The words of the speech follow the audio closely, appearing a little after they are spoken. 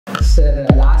Sir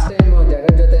last time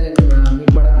Jagan ಜೊತೆ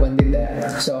meet ಮಾಡಕ್ ಬಂದಿದ್ದೆ.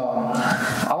 ಸೊ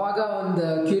ಅವಾಗ ಒಂದು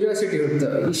ಕ್ಯೂರಿಯಾಸಿಟಿ ಇತ್ತು,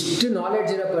 ಇಷ್ಟು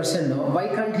ನಾಲೆಡ್ಜ್ ಇರೋ person why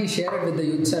can't he share it with the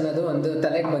youths ಅನ್ನೋದು ಒಂದು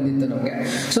ತಲೆಗೆ ಬಂದಿತ್ತು ನಮಗೆ.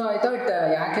 ಸೊ ಐ ಥಾಟ್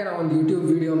ಯಾಕೆ ನಾವು ಒಂದು ಯೂಟ್ಯೂಬ್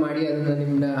ವಿಡಿಯೋ ಮಾಡಿ ಅದನ್ನ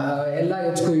ನಿಮ್ಮನ್ನ ಎಲ್ಲ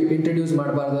ಯೂತ್ಸ್ಗೂ ಇಂಟ್ರಡ್ಯೂಸ್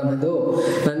ಮಾಡಬಾರ್ದು ಅನ್ನೋದು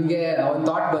ನನಗೆ ಒಂದು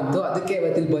ಥಾಟ್ ಬಂತು. ಅದಕ್ಕೆ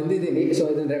ಇವತ್ತಿಲ್ಲಿ ಬಂದಿದ್ದೀನಿ. ಸೊ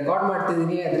ಇದನ್ನ ರೆಕಾರ್ಡ್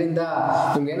ಮಾಡ್ತಿದ್ದೀನಿ, ಅದರಿಂದ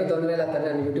ನಿಮ್ಗೇನು ತೊಂದರೆ ಇಲ್ಲ ತಾನೆ,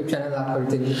 ನಾನು ಯೂಟ್ಯೂಬ್ ಚಾನಲ್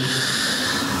ಹಾಕೊಳ್ತೀನಿ.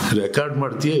 ರೆಕಾರ್ಡ್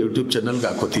ಮಾಡ್ತೀಯಾ, ಯೂಟ್ಯೂಬ್ ಚಾನಲ್ಗೆ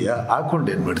ಹಾಕೋತೀಯಾ, ಹಾಕೊಂಡು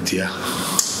ಏನು ಮಾಡ್ತೀಯಾ?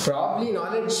 ಪ್ರಾಬ್ಲಿ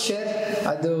ನಾಲೆಡ್ಜ್ ಶೇರ್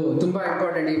ಅದು ತುಂಬಾ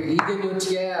ಇಂಪಾರ್ಟೆಂಟ್. ಈಗಿನ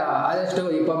ಯೂತ್ಸ್ಗೆ ಆದಷ್ಟು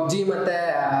ಈ ಪಬ್ಜಿ ಮತ್ತೆ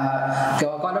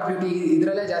ಕಾಲ್ ಆಫ್ ಡ್ಯೂಟಿ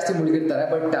ಇದರಲ್ಲೇ ಜಾಸ್ತಿ ಮುಳುಗಿರ್ತಾರೆ.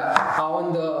 ಬಟ್ ಆ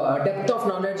ಒಂದು ಡೆಪ್ತ್ ಆಫ್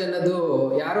ನಾಲೆಡ್ಜ್ ಅನ್ನೋದು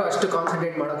ಯಾರು ಅಷ್ಟು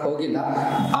ಕಾನ್ಸಂಟ್ರೇಟ್ ಮಾಡಕ್ ಹೋಗಿಲ್ಲ.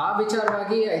 ಆ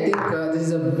ವಿಚಾರವಾಗಿ I think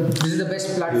this is the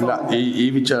best platform. ಈ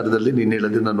ವಿಚಾರದಲ್ಲಿ ನೀನು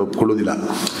ಹೇಳೋದು ನಾನು ಒಪ್ಕೊಳ್ಳೋದಿಲ್ಲ.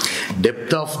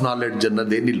 ಡೆಪ್ತ್ ಆಫ್ ನಾಲೆಡ್ಜ್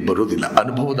ಅನ್ನೋದೇನಿಲ್ಲಿ ಬರೋದಿಲ್ಲ,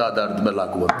 ಅನುಭವದ ಆಧಾರದ ಮೇಲೆ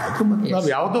ಆಗುವಂಥದ್ದು. ನಾವು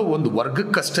ಯಾವುದೋ ಒಂದು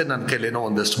ವರ್ಗಕ್ಕಷ್ಟೇ ನನ್ನ ಕೈಲೇನೋ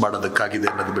ಒಂದಷ್ಟು ಮಾಡೋದಕ್ಕಾಗಿದೆ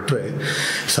ಅನ್ನೋದು ಬಿಟ್ಟರೆ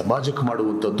ಸಮಾಜಕ್ಕೆ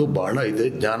ಮಾಡುವಂಥದ್ದು ಬಹಳ ಇದೆ.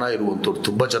 ಜ್ಞಾನ ಇರುವಂಥವ್ರು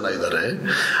ತುಂಬ ಜನ ಇದ್ದಾರೆ.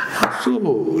 ಸೊ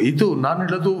ಇದು ನಾನು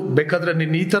ಹೇಳೋದು, ಬೇಕಾದ್ರೆ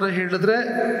ನೀನು ಈ ಥರ ಹೇಳಿದ್ರೆ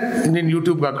ನೀನು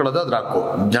ಯೂಟ್ಯೂಬ್ಗೆ ಹಾಕೊಳ್ಳೋದು ಅದ್ರ ಹಾಕೋ,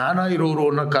 ಜ್ಞಾನ ಇರೋರು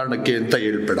ಅನ್ನೋ ಕಾರಣಕ್ಕೆ ಅಂತ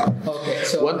ಹೇಳ್ಬೇಡ.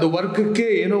 ಒಂದು ವರ್ಗಕ್ಕೆ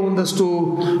ಏನೋ ಒಂದಷ್ಟು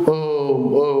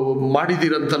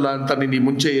ಮಾಡಿದಿರಂತಲ್ಲ ಅಂತ ನೀನು ಈ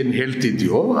ಮುಂಚೆ ಏನು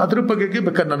ಹೇಳ್ತಿದ್ಯೋ ಅದ್ರ ಬಗೆಗೆ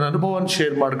ಬೇಕಾದ್ರೆ ನನ್ನ ಅನುಭವನ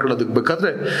ಶೇರ್ ಮಾಡ್ಕೊಳ್ಳೋದಕ್ಕೆ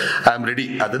ಬೇಕಾದ್ರೆ ಐ ಆಮ್ ರೆಡಿ,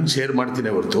 ಅದನ್ನು ಶೇರ್ ಮಾಡ್ತೀನಿ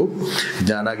ಹೊರತು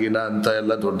ಜ್ಞಾನಗಿನ ಅಂತ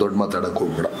ಎಲ್ಲ ದೊಡ್ಡ ದೊಡ್ಡ ಮಾತಾಡಕ್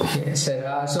ಹೋಗ್ಬೇಡ.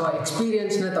 ಸೊ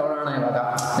ಎಕ್ಸ್ಪೀರಿಯನ್ಸ್ ನ ತಗೊಳ್ಳೋಣ. ಇವಾಗ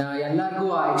ಎಲ್ಲರಿಗೂ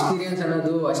ಆ ಎಕ್ಸ್ಪೀರಿಯನ್ಸ್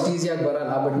ಅನ್ನೋದು ಅಷ್ಟು ಈಸಿಯಾಗಿ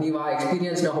ಬರಲ್ಲ, ಬಟ್ ನೀವು ಆ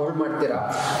ಎಕ್ಸ್ಪೀರಿಯನ್ಸ್ ನ ಹೋಲ್ಡ್ ಮಾಡ್ತೀರಾ.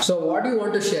 So what you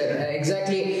want to share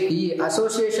exactly? ಈ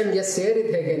ಅಸೋಸಿಯೇಷನ್ಗೆ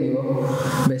ಸೇರಿದ ಹೇಗೆ ನೀವು?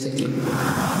 ಬೇಸಿಕ್ಲಿ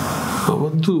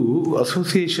ಒಂದು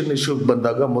ಅಸೋಸಿಯೇಷನ್ ಇಶ್ಯೂಗೆ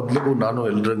ಬಂದಾಗ ಮೊದಲಿಗೂ ನಾನು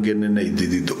ಎಲ್ಲರಂಗೇನೆ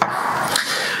ಇದ್ದಿದ್ದು.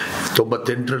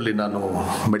 98ರಲ್ಲಿ ನಾನು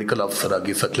ಮೆಡಿಕಲ್ ಆಫೀಸರ್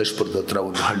ಆಗಿ ಸಕಲೇಶ್ಪುರದ ಹತ್ರ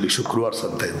ಒಂದು ಹಳ್ಳಿ ಶುಕ್ರವಾರ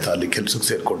ಸಂತೆ ಅಂತ ಅಲ್ಲಿ ಕೆಲಸಕ್ಕೆ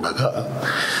ಸೇರಿಕೊಂಡಾಗ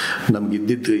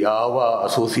ನಮ್ಗಿದ್ದಿದ್ದು ಯಾವ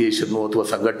ಅಸೋಸಿಯೇಷನ್ನು ಅಥವಾ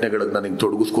ಸಂಘಟನೆಗಳಿಗೆ ನನಗೆ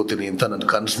ತೊಡಗಿಸ್ಕೋತೀನಿ ಅಂತ ನನ್ನ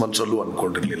ಕನಸು ಮನಸ್ಸಲ್ಲೂ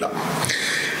ಅಂದ್ಕೊಂಡಿರಲಿಲ್ಲ.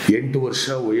 8 ವರ್ಷ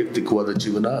ವೈಯಕ್ತಿಕವಾದ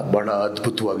ಜೀವನ ಬಹಳ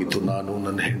ಅದ್ಭುತವಾಗಿತ್ತು. ನಾನು,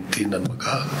 ನನ್ನ ಹೆಂಡತಿ, ನನ್ನ ಮಗ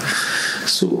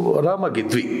ಸೊ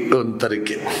ಆರಾಮಾಗಿದ್ವಿ ಒಂದು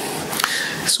ತರಕ್ಕೆ.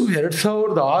 ಸೊ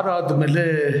 2006 ಆದಮೇಲೆ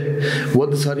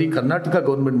ಒಂದು ಸಾರಿ Karnataka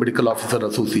government medical officer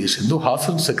ಅಸೋಸಿಯೇಷನ್ದು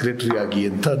Haasan secretary ಆಗಿ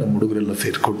ಅಂತ ನಮ್ಮ ಹುಡುಗರೆಲ್ಲ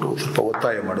ಸೇರಿಕೊಂಡು ಸ್ವಲ್ಪ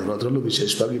ಒತ್ತಾಯ ಮಾಡಿದ್ರು. ಅದರಲ್ಲೂ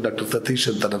ವಿಶೇಷವಾಗಿ ಡಾಕ್ಟರ್ ಸತೀಶ್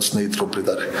ಅಂತ ನನ್ನ ಸ್ನೇಹಿತರು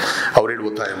ಒಬ್ಬರಿದ್ದಾರೆ, ಅವರೇನು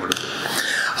ಒತ್ತಾಯ ಮಾಡಿದ್ರು.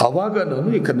 ಆವಾಗ ನಾನು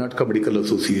ಈ Karnataka medical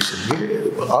ಅಸೋಸಿಯೇಷನ್ಗೆ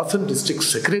Haasan district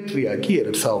secretary ಆಗಿ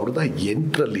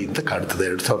 2008ರಲ್ಲಿ ಅಂತ ಕಾಣ್ತದೆ.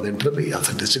 2008ರಲ್ಲಿ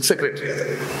ಹಾಸನ್ ಡಿಸ್ಟ್ರಿಕ್ಟ್ ಸೆಕ್ರೆಟರಿ ಆದ.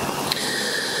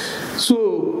 ಸೊ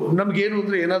ನಮಗೇನು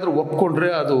ಅಂದರೆ ಏನಾದರೂ ಒಪ್ಕೊಂಡ್ರೆ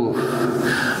ಅದು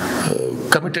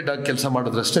ಕಮಿಟೆಡ್ ಆಗಿ ಕೆಲಸ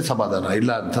ಮಾಡಿದ್ರಷ್ಟೇ ಸಮಾಧಾನ,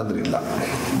 ಇಲ್ಲ ಅಂತಂದ್ರೆ ಇಲ್ಲ.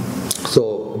 ಸೊ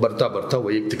ಬರ್ತಾ ಬರ್ತಾ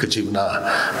ವೈಯಕ್ತಿಕ ಜೀವನ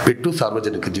ಬಿಟ್ಟು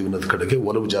ಸಾರ್ವಜನಿಕ ಜೀವನದ ಕಡೆಗೆ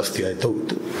ಒಲವು ಜಾಸ್ತಿ ಆಯ್ತಾ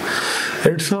ಹೋಯಿತು.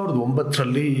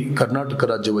 2009ರಲ್ಲಿ ಕರ್ನಾಟಕ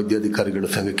ರಾಜ್ಯ ವೈದ್ಯಾಧಿಕಾರಿಗಳ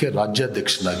ಸಂಘಕ್ಕೆ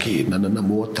ರಾಜ್ಯಾಧ್ಯಕ್ಷನಾಗಿ ನನ್ನನ್ನು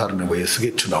 36ನೇ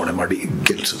ವಯಸ್ಸಿಗೆ ಚುನಾವಣೆ ಮಾಡಿ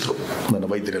ಗೆಲ್ಲಿಸಿದ್ರು, ನನ್ನ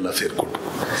ವೈದ್ಯರೆಲ್ಲ ಸೇರಿಕೊಂಡು.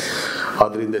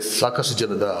 ಅದರಿಂದ ಸಾಕಷ್ಟು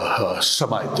ಜನದ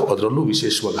ಶ್ರಮ ಆಯಿತು, ಅದರಲ್ಲೂ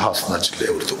ವಿಶೇಷವಾಗಿ ಹಾಸನ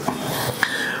ಜಿಲ್ಲೆಯವ್ರದ್ದು.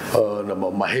 ನಮ್ಮ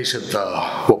ಮಹೇಶ್ ಅಂತ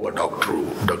ಒಬ್ಬ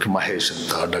ಡಾಕ್ಟರ್ ಮಹೇಶ್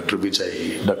ಅಂತ, doctor Vijay,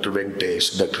 doctor Venkatesh,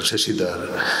 doctor Shashidhar,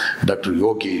 doctor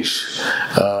Yogish,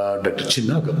 doctor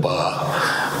ಚಿನ್ನಾಗಪ್ಪ,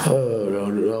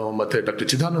 ಮತ್ತು ಡಾಕ್ಟರ್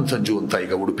ಚಿದಾನಂದ್ ಸಂಜು ಅಂತ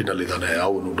ಈಗ ಉಡುಪಿನಲ್ಲಿದ್ದಾನೆ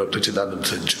ಅವನು, ಡಾಕ್ಟರ್ ಚಿದಾನಂದ್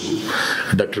ಸಂಜು,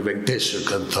 ಡಾಕ್ಟರ್ ವೆಂಕಟೇಶ್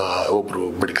ಅಂತ ಒಬ್ಬರು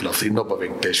ಮೆಡಿಕಲ್ ಆಫೀಸರ್, ಇನ್ನೊಬ್ಬ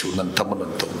ವೆಂಕಟೇಶು ನನ್ನ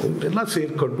ತಮ್ಮನಂತವ್ರು, ಇವರೆಲ್ಲ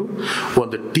ಸೇರಿಕೊಂಡು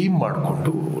ಒಂದು ಟೀಮ್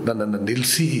ಮಾಡಿಕೊಂಡು ನನ್ನನ್ನು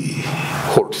ನಿಲ್ಲಿಸಿ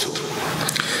ಹೊರಡಿಸಿದ್ರು.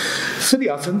 ಸರಿ,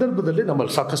 ಆ ಸಂದರ್ಭದಲ್ಲಿ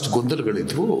ನಮ್ಮಲ್ಲಿ ಸಾಕಷ್ಟು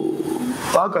ಗೊಂದಲಗಳಿದ್ವು.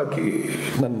 ಹಾಗಾಗಿ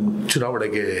ನನ್ನ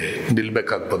ಚುನಾವಣೆಗೆ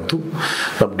ನಿಲ್ಲಬೇಕಾಗಿ ಬಂತು.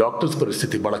 ನಮ್ಮ ಡಾಕ್ಟರ್ಸ್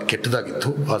ಪರಿಸ್ಥಿತಿ ಭಾಳ ಕೆಟ್ಟದಾಗಿತ್ತು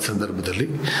ಆ ಸಂದರ್ಭದಲ್ಲಿ,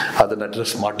 ಅದನ್ನು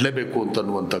ಅಡ್ರೆಸ್ ಮಾಡಲೇಬೇಕು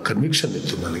ಅಂತನ್ನುವಂಥ ಕನ್ವಿಕ್ಷನ್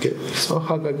ಇತ್ತು ನನಗೆ. ಸೊ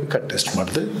ಹಾಗಾಗಿ ಕಂಟೆಸ್ಟ್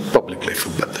ಮಾಡಿದೆ, ಪಬ್ಲಿಕ್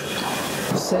ಲೈಫಿಗೆ ಬಂದೆ.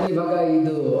 ಸರ್, ಇವಾಗ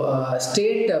ಇದು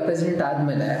ಸ್ಟೇಟ್ ಪ್ರೆಸಿಡೆಂಟ್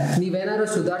ಆದಮೇಲೆ ನೀವೇನಾದ್ರು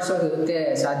ಸುಧಾರಿಸೋದಕ್ಕೆ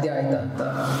ಸಾಧ್ಯ ಆಯ್ತಾ ಅಂತ?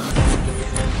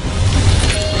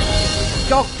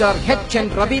 ಡಾಕ್ಟರ್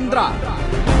ಎಚ್.ಎನ್. ರವೀಂದ್ರ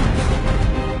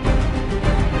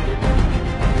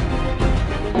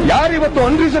ಯಾರಿವತ್ತು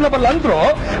ಅನ್ರೀಸನಬಲ್ ಅಂದ್ರು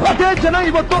ಅದೇ ಜನ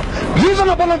ಇವತ್ತು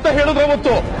ರೀಸನಬಲ್ ಅಂತ ಹೇಳಿದ್ರು.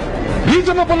 ಅವತ್ತು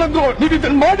ರೀಸನಬಲ್ ಅಂದ್ರು, ನೀವು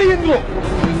ಇದನ್ನ ಮಾಡಿ ಇದ್ರು,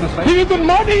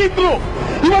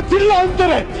 ಇವತ್ತಿಲ್ಲ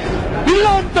ಅಂತಾರೆ.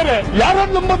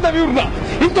 ಯಾರನ್ನ ನಂಬಂತಾರೆ ಇವ್ರನ್ನ?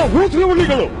 ಇಂಥ ಹೂಸ್ರಿ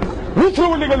ಹುಳ್ಳಿಗಳು.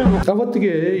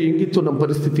 ಅವತ್ತಿಗೆ ಹೆಂಗಿತ್ತು ನಮ್ಮ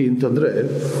ಪರಿಸ್ಥಿತಿ ಅಂತಂದ್ರೆ,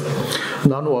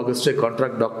 ನಾನು ಆಗಷ್ಟೇ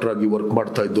ಕಾಂಟ್ರಾಕ್ಟ್ ಡಾಕ್ಟರ್ ಆಗಿ ವರ್ಕ್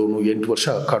ಮಾಡ್ತಾ ಇದ್ದವನು. 8 ವರ್ಷ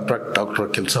ಕಾಂಟ್ರಾಕ್ಟ್ ಡಾಕ್ಟರ್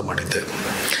ಕೆಲಸ ಮಾಡಿದ್ದೆ.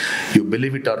 You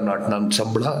believe it R not, ನನ್ನ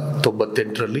ಸಂಬಳ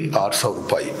 98ರಲ್ಲಿ 6,000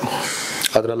 ರೂಪಾಯಿ.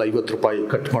 ಅದರಲ್ಲಿ 50 ರೂಪಾಯಿ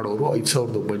ಕಟ್ ಮಾಡೋರು,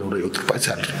 5,950 ರೂಪಾಯಿ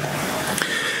ಸ್ಯಾಲ್ರಿ.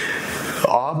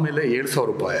 ಆಮೇಲೆ 7,000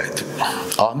 ರೂಪಾಯಿ ಆಯಿತು,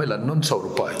 ಆಮೇಲೆ 11,000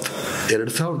 ರೂಪಾಯಿ ಆಯಿತು.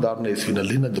 2006ನೇ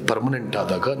ಇಸ್ವಿನಲ್ಲಿ ನಂದು ಪರ್ಮನೆಂಟ್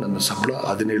ಆದಾಗ ನನ್ನ ಸಂಬಳ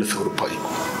 17,000 ರೂಪಾಯಿ.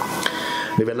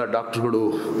 ನೀವೆಲ್ಲ ಡಾಕ್ಟರ್ಗಳು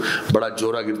ಬಹಳ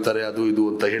ಜೋರಾಗಿರ್ತಾರೆ ಅದು ಇದು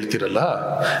ಅಂತ ಹೇಳ್ತಿರಲ್ಲ,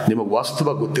 ನಿಮಗೆ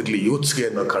ವಾಸ್ತವ ಗೊತ್ತಿರಲಿ ಯೂತ್ಸ್ಗೆ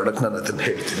ಅನ್ನೋ ಕಾರಣಕ್ಕೆ ನಾನು ಅದನ್ನು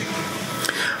ಹೇಳ್ತೀನಿ.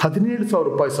 17,000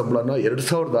 ರೂಪಾಯಿ ಸಂಬಳನ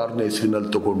 2006ನೇ ಇಸ್ವಿನಲ್ಲಿ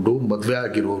ತಗೊಂಡು ಮದುವೆ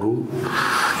ಆಗಿರೋರು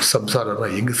ಸಂಸಾರನ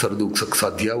ಹೆಂಗೆ ಸರಿದೂಗ್ಸಕ್ಕೆ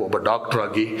ಸಾಧ್ಯ? ಒಬ್ಬ ಡಾಕ್ಟರ್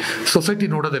ಆಗಿ ಸೊಸೈಟಿ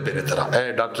ನೋಡೋದೇ ಬೇರೆ ಥರ,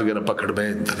 ಡಾಕ್ಟ್ರಿಗೇನಪ್ಪ ಕಡಿಮೆ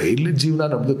ಅಂತಾರೆ. ಇಲ್ಲಿ ಜೀವನ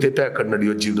ನಮ್ಮದು ತೇಪೆ ಹಾಕೊಂಡು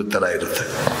ನಡೆಯೋ ಜೀವನದ ಥರ ಇರುತ್ತೆ.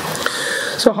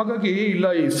 ಸೊ ಹಾಗಾಗಿ ಇಲ್ಲ,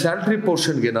 ಈ ಸ್ಯಾಲ್ರಿ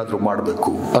ಪೋರ್ಷನ್ಗೆ ಏನಾದರೂ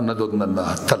ಮಾಡಬೇಕು ಅನ್ನೋದೊಂದು ನನ್ನ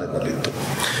ತಲೆನಲ್ಲಿತ್ತು.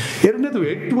 ಎರಡನೇದು,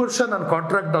 8 ವರ್ಷ ನಾನು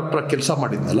ಕಾಂಟ್ರಾಕ್ಟ್ ಡಾಕ್ಟರ್ ಕೆಲಸ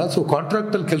ಮಾಡಿದ್ನಲ್ಲ, ಸೊ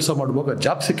ಕಾಂಟ್ರಾಕ್ಟಲ್ಲಿ ಕೆಲಸ ಮಾಡುವಾಗ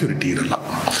ಜಾಬ್ ಸೆಕ್ಯೂರಿಟಿ ಇರಲ್ಲ,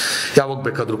 ಯಾವಾಗ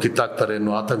ಬೇಕಾದರೂ ಕಿತ್ತಾಕ್ತಾರೆ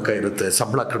ಅನ್ನೋ ಆತಂಕ ಇರುತ್ತೆ,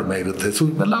 ಸಂಬಳ ಕಡಿಮೆ ಇರುತ್ತೆ. ಸೊ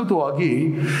ಇವೆಲ್ಲವೂ ಆಗಿ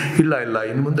ಇಲ್ಲ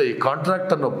ಇನ್ನು ಮುಂದೆ ಈ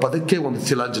ಕಾಂಟ್ರಾಕ್ಟ್ ಅನ್ನೋ ಪದಕ್ಕೆ ಒಂದು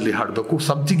ತಿಲಾಂಜಲಿ ಹಾಡಬೇಕು,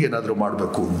 ಸಮಥಿಂಗ್ ಏನಾದರೂ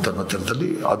ಮಾಡಬೇಕು ಅಂತ ಅನ್ನೋ ಥರದಲ್ಲಿ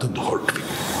ಅದೊಂದು ಹೊರಟ್ವಿ.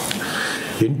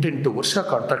 8 ವರ್ಷ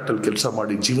ಕಾಂಟ್ರಾಕ್ಟಲ್ಲಿ ಕೆಲಸ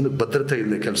ಮಾಡಿ ಜೀವನಕ್ಕೆ ಭದ್ರತೆ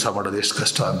ಇಲ್ಲದೆ ಕೆಲಸ ಮಾಡೋದು ಎಷ್ಟು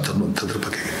ಕಷ್ಟ ಅಂತನ್ನುವಂಥದ್ರ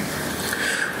ಬಗ್ಗೆ.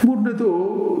 ಮೂರನೇದು,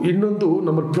 ಇನ್ನೊಂದು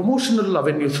ನಮ್ಮಲ್ಲಿ ಪ್ರಮೋಷನಲ್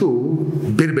ಅವೆನ್ಯೂಸು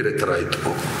ಬೇರೆ ಬೇರೆ ಥರ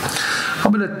ಇತ್ತು.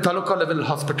 ಆಮೇಲೆ ತಾಲೂಕಾ ಲೆವೆಲ್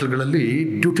ಹಾಸ್ಪಿಟಲ್ಗಳಲ್ಲಿ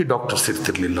ಡ್ಯೂಟಿ ಡಾಕ್ಟರ್ಸ್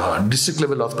ಇರ್ತಿರ್ಲಿಲ್ಲ, ಡಿಸ್ಟ್ರಿಕ್ಟ್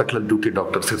ಲೆವೆಲ್ ಹಾಸ್ಪಿಟಲಲ್ಲಿ ಡ್ಯೂಟಿ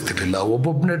ಡಾಕ್ಟರ್ಸ್ ಇರ್ತಿರ್ಲಿಲ್ಲ,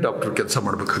 ಒಬ್ಬೊಬ್ಬನೇ ಡಾಕ್ಟರ್ ಕೆಲಸ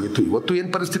ಮಾಡಬೇಕಾಗಿತ್ತು. ಇವತ್ತು ಏನು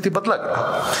ಪರಿಸ್ಥಿತಿ ಬದಲಾಗಿಲ್ಲ.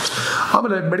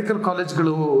 ಆಮೇಲೆ medical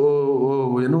ಕಾಲೇಜ್ಗಳು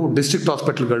district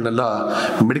ಹಾಸ್ಪಿಟಲ್ಗಳನ್ನೆಲ್ಲ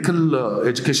medical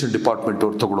education department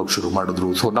ಅವ್ರು ತಗೊಳೋಕೆ ಶುರು ಮಾಡಿದ್ರು.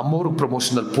 ಸೊ ನಮ್ಮವ್ರಿಗೆ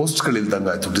ಪ್ರಮೋಷನಲ್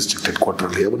ಪೋಸ್ಟ್ಗಳಿಲ್ದಂಗೆ ಆಯಿತು ಡಿಸ್ಟ್ರಿಕ್ಟ್ ಹೆಡ್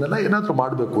ಕ್ವಾರ್ಟರಲ್ಲಿ. ಅವನ್ನೆಲ್ಲ ಏನಾದರೂ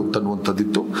ಮಾಡಬೇಕು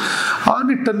ಅಂತನ್ನುವಂಥದ್ದಿತ್ತು. ಆ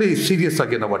ನಿಟ್ಟಲ್ಲಿ ಸೀರಿಯಸ್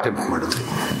ಆಗಿ ನಾವು ಅಟೆಂಪ್ಟ್ ಮಾಡಿದ್ವಿ.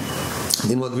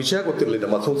 ಇನ್ನೊಂದು ವಿಷಯ ಗೊತ್ತಿರಲಿಲ್ಲ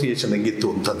ನಮ್ಮ ಅಸೋಸಿಯೇಷನ್ ಹೆಂಗಿತ್ತು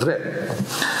ಅಂತಂದರೆ,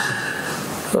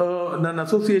 ನಾನು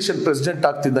ಅಸೋಸಿಯೇಷನ್ ಪ್ರೆಸಿಡೆಂಟ್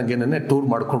ಆಗ್ತಿದ್ದಂಗೆನೇ ಟೂರ್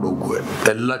ಮಾಡ್ಕೊಂಡು ಹೋಗುವೆ.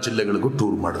 ಎಲ್ಲ ಜಿಲ್ಲೆಗಳಿಗೂ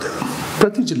ಟೂರ್ ಮಾಡಿದೆ.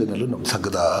 ಪ್ರತಿ ಜಿಲ್ಲೆನಲ್ಲೂ ನಮ್ಮ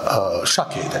ಸಂಘದ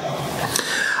ಶಾಖೆ ಇದೆ.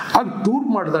 ಆಗ ಟೂರ್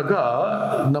ಮಾಡಿದಾಗ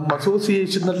ನಮ್ಮ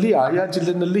ಅಸೋಸಿಯೇಷನ್ನಲ್ಲಿ ಆಯಾ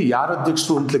ಜಿಲ್ಲೆನಲ್ಲಿ ಯಾರ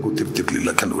ಅಧ್ಯಕ್ಷರು ಅಂತಲೇ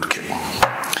ಗೊತ್ತಿರ್ತಿರ್ಲಿಲ್ಲ ಕೆಲವ್ರಿಗೆ.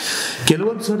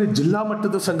 ಕೆಲವೊಂದು ಸಾರಿ ಜಿಲ್ಲಾ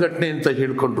ಮಟ್ಟದ ಸಂಘಟನೆ ಅಂತ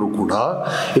ಹೇಳ್ಕೊಂಡ್ರು ಕೂಡ,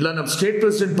 ಇಲ್ಲ ನಮ್ಮ ಸ್ಟೇಟ್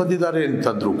ಪ್ರೆಸಿಡೆಂಟ್ ಬಂದಿದ್ದಾರೆ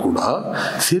ಅಂತಂದ್ರು ಕೂಡ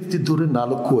ಸೇರ್ತಿದ್ದವ್ರೆ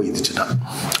 4-5 ಜನ.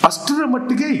 ಅಷ್ಟರ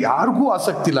ಮಟ್ಟಿಗೆ ಯಾರಿಗೂ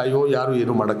ಆಸಕ್ತಿ ಇಲ್ಲ, ಅಯ್ಯೋ ಯಾರು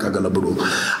ಏನು ಮಾಡೋಕ್ಕಾಗಲ್ಲ ಬಿಡು.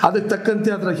 ಅದಕ್ಕೆ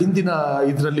ತಕ್ಕಂತೆ ಅದರ ಹಿಂದಿನ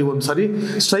ಇದರಲ್ಲಿ ಒಂದ್ಸರಿ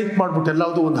ಸ್ಟ್ರೈಕ್ ಮಾಡ್ಬಿಟ್ಟು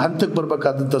ಎಲ್ಲಾವುದು ಒಂದು ಹಂತಕ್ಕೆ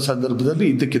ಬರಬೇಕಾದಂಥ ಸಂದರ್ಭದಲ್ಲಿ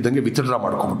ಇದ್ದಕ್ಕಿದ್ದಂಗೆ ವಿತ್ಡ್ರಾ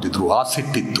ಮಾಡ್ಕೊಂಡ್ಬಿಟ್ಟಿದ್ರು. ಆ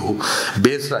ಸಿಟ್ಟಿತ್ತು,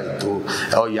 ಬೇಸರ ಇತ್ತು,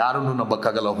 ಯಾರನ್ನು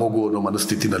ನಂಬಕ್ಕಾಗಲ್ಲ ಹೋಗು ಅನ್ನೋ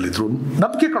ಮನಸ್ಥಿತಿನಲ್ಲಿದ್ರು,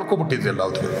 ನಂಬಿಕೆ ಕಳ್ಕೊಂಡ್ಬಿಟ್ಟಿದ್ರು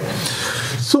ಎಲ್ಲಾವುದು.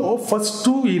 ಸೊ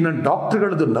ಫಸ್ಟು ಈ ನನ್ನ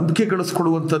ಡಾಕ್ಟರ್ಗಳದ್ದು ನಂಬಿಕೆ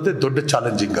ಗಳಿಸ್ಕೊಳ್ಳುವಂಥದ್ದೇ ದೊಡ್ಡ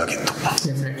ಚಾಲೆಂಜಿಂಗ್ ಆಗಿತ್ತು.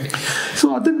 ಸೊ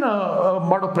ಅದನ್ನ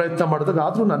ಮಾಡೋ ಪ್ರಯತ್ನ ಮಾಡಿದಾಗ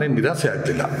ಆದರೂ ನಾನೇನು ನಿರಾಸೆ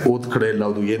ಆಗಲಿಲ್ಲ. ಹೋದ ಕಡೆ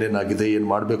ಎಲ್ಲಾವುದು ಏನೇನಾಗಿದೆ, ಏನು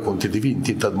ಮಾಡಬೇಕು ಅಂತಿದ್ದೀವಿ,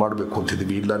 ಇಂಥದ್ದು ಮಾಡಬೇಕು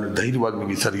ಅಂತಿದ್ದೀವಿ, ಇಲ್ಲ ನೀವು ಧೈರ್ಯವಾಗಿ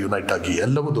ನೀವು ಈ ಸರಿ ಯುನೈಟ್ ಆಗಿ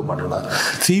ಎಲ್ಲವೂ ಮಾಡೋಣ,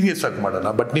 ಸೀರಿಯಸ್ ಆಗಿ ಮಾಡೋಣ.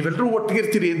 ಬಟ್ ನೀವೆಲ್ಲರೂ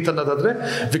ಒಟ್ಟಿಗಿರ್ತೀರಿ ಅಂತ ಅನ್ನೋದಾದ್ರೆ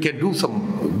we can do some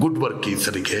good work. ಈ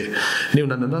ಸರಿಗೆ ನೀವು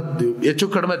ನನ್ನನ್ನು ಹೆಚ್ಚು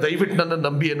ಕಡಿಮೆ ದಯವಿಟ್ಟು ನನ್ನ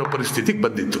ನಂಬಿ ಅನ್ನೋ ಪರಿಸ್ಥಿತಿಗೆ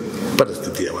ಬಂದಿತ್ತು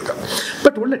ಪರಿಸ್ಥಿತಿ ಅವಾಗ.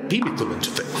 ಬಟ್ ಒಳ್ಳೆ ಟೀಮ್ ಇತ್ತು ನನ್ನ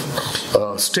ಜೊತೆ.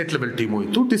 ಸ್ಟೇಟ್ ಲೆವೆಲ್ ಟೀಮು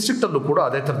ಇತ್ತು, ಡಿಸ್ಟ್ರಿಕ್ಟಲ್ಲೂ ಕೂಡ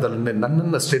ಅದೇ ಥರದಲ್ಲೇ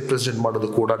ನನ್ನನ್ನು ಸ್ಟೇಟ್ ಪ್ರೆಸಿಡೆಂಟ್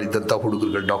ಮಾಡೋದಕ್ಕೆ ಓಡಾಡಿದ್ದಂಥ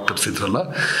ಹುಡುಗರುಗಳು ಡಾಕ್ಟರ್ಸ್ ಇದ್ರಲ್ಲ,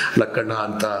 ಲಕ್ಕಣ್ಣ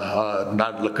ಅಂತ,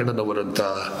 ಲಕ್ಕಣ್ಣನವರಂತ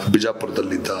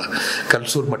ಬಿಜಾಪುರದಲ್ಲಿದ್ದ,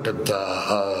 ಕಲ್ಸೂರ್ ಮಠ ಅಂತ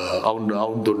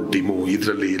ಅವನದೊಂದು ಟೀಮು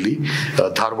ಇದರಲ್ಲಿ ಇಲ್ಲಿ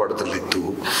ಧಾರವಾಡದಲ್ಲಿತ್ತು,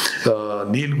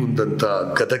 ನೀಲ್ಗುಂದಂತ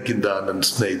ಗದಗಿಂದ ನನ್ನ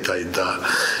ಸ್ನೇಹಿತ ಇದ್ದ.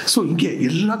 ಸೊ ಹಿಂಗೆ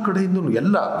ಎಲ್ಲ ಕಡೆಯಿಂದ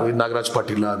ಎಲ್ಲ ನಾಗರಾಜ್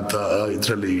ಪಾಟೀಲ ಅಂತ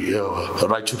ಇದರಲ್ಲಿ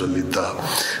ರಾಯಚೂರಲ್ಲಿದ್ದ.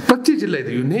 ಪ್ರತಿ ಜಿಲ್ಲೆ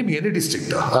ಇದೆ, ಯು ನೇಮ್ ಎನಿ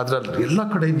ಡಿಸ್ಟ್ರಿಕ್ಟ್, ಅದರಲ್ಲಿ ಎಲ್ಲ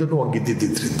ಕಡೆಯಿಂದನೂ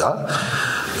ಹಂಗಿದ್ದಿದ್ದರಿಂದ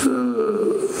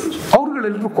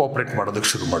ಅವ್ರುಗಳೆಲ್ಲರೂ ಕೋಆಪ್ರೇಟ್ ಮಾಡೋದಕ್ಕೆ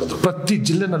ಶುರು ಮಾಡಿದ್ರು. ಪ್ರತಿ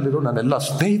ಜಿಲ್ಲೆನಲ್ಲಿರೋ ನನ್ನೆಲ್ಲ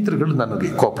ಸ್ನೇಹಿತರುಗಳು ನನಗೆ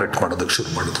ಕೋಆಪ್ರೇಟ್ ಮಾಡೋದಕ್ಕೆ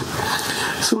ಶುರು ಮಾಡಿದ್ರು.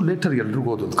 ಸೊ ಲೇಟರ್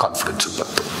ಎಲ್ರಿಗೂ ಅದೊಂದು ಕಾನ್ಫಿಡೆನ್ಸ್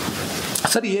ಬಂತು.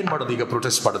 ಸರಿ, ಏನು ಮಾಡೋದು ಈಗ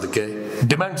ಪ್ರೊಟೆಸ್ಟ್ ಮಾಡೋದಕ್ಕೆ?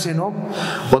 ಡಿಮ್ಯಾಂಡ್ಸ್ ಏನು?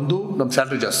 ಒಂದು, ನಮ್ಮ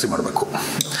ಸ್ಯಾಲ್ರಿ ಜಾಸ್ತಿ ಮಾಡಬೇಕು.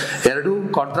 2,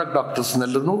 ಕಾಂಟ್ರಾಕ್ಟ್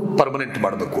ಡಾಕ್ಟರ್ಸ್ನೆಲ್ಲರೂ ಪರ್ಮನೆಂಟ್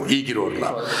ಮಾಡಬೇಕು ಈಗಿರೋರ್ನ.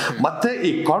 ಮತ್ತೆ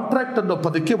ಈ ಕಾಂಟ್ರಾಕ್ಟ್ ಅನ್ನೋ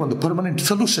ಪದಕ್ಕೆ ಒಂದು ಪರ್ಮನೆಂಟ್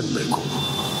ಸೊಲ್ಯೂಷನ್ ಬೇಕು,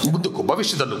 ಮುಂದಕ್ಕೂ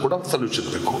ಭವಿಷ್ಯದಲ್ಲೂ ಕೂಡ ಸೊಲ್ಯೂಷನ್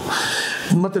ಬೇಕು.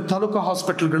 ಮತ್ತೆ taluka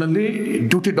ಹಾಸ್ಪಿಟಲ್ಗಳಲ್ಲಿ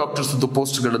duty doctors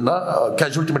ಪೋಸ್ಟ್ಗಳನ್ನ,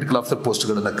 casualty medical officer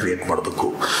ಪೋಸ್ಟ್ಗಳನ್ನ create ಮಾಡಬೇಕು.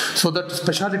 ಸೊ ದಟ್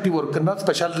ಸ್ಪೆಷಾಲಿಟಿ ವರ್ಕನ್ನು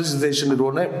ಸ್ಪೆಷಲೈಸೇಷನ್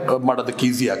ಇರೋನೇ ಮಾಡೋದಕ್ಕೆ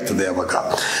ಈಸಿ ಆಗ್ತದೆ. ಅವಾಗ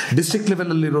ಡಿಸ್ಟ್ರಿಕ್ಟ್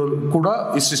ಲೆವೆಲ್ ಅಲ್ಲಿರೋ ಕೂಡ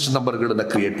ಇಷ್ಟಿಷ್ಟು ನಂಬರ್ಗಳನ್ನ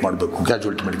ಕ್ರಿಯೇಟ್ ಮಾಡಬೇಕು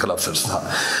ಕ್ಯಾಶುಯಾಲಿಟಿ ಮೆಡಿಕಲ್ ಆಫೀಸರ್ಸ್ನ.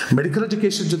 ಮೆಡಿಕಲ್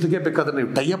ಎಜುಕೇಶನ್ ಜೊತೆಗೆ ಬೇಕಾದ್ರೆ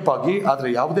ನೀವು ಟೈಅಪ್ ಆಗಿ, ಆದರೆ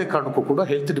ಯಾವುದೇ ಕಾರಣಕ್ಕೂ ಕೂಡ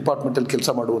ಹೆಲ್ತ್ ಡಿಪಾರ್ಟ್ಮೆಂಟ್ ಅಲ್ಲಿ ಕೆಲಸ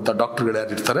ಮಾಡುವಂಥ ಡಾಕ್ಟರ್ಗಳು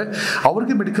ಯಾರಿರ್ತಾರೆ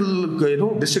ಅವ್ರಿಗೆ ಮೆಡಿಕಲ್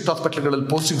ಡಿಸ್ಟ್ರಿಕ್ಟ್ ಹಾಸ್ಪಿಟಲ್ಗಳಲ್ಲಿ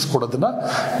ಪೋಸ್ಟಿಂಗ್ಸ್ ಕೊಡೋದನ್ನ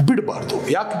ಬಿಡಬಾರ್ದು.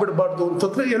 ಯಾಕೆ ಬಿಡಬಾರ್ದು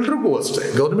ಅಂತಂದ್ರೆ ಎಲ್ರಿಗೂ ಅಷ್ಟೇ,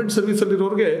 ಗವರ್ಮೆಂಟ್ ಸರ್ವಿಸ್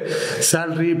ಅಲ್ಲಿರೋರಿಗೆ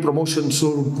ಸ್ಯಾಲ್ರಿ, ಪ್ರಮೋಷನ್ಸು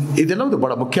ಇದೆಲ್ಲವೂ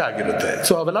ಬಹಳ ಮುಖ್ಯ ಆಗಿರುತ್ತೆ.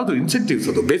 ಸೊ ಅವೆಲ್ಲದು ಇನ್ಸೆಂಟಿವ್ಸ್,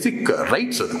 ಅದು ಬೇಸಿಕ್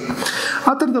ರೈಟ್ಸ್, ಅದು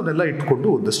ಆ ಥರದವನ್ನೆಲ್ಲ ಇಟ್ಕೊಂಡು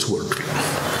ಒಂದಷ್ಟು ಹೊರಟ್ರಿ.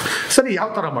 ಸರಿ, ಯಾವ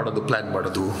ಥರ ಮಾಡೋದು, ಪ್ಲ್ಯಾನ್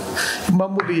ಮಾಡೋದು?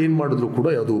 ಮಾಮೂಲಿ ಏನು ಮಾಡಿದ್ರು ಕೂಡ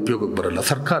ಯಾವುದು ಉಪಯೋಗಕ್ಕೆ ಬರಲ್ಲ.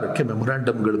 ಸರ್ಕಾರಕ್ಕೆ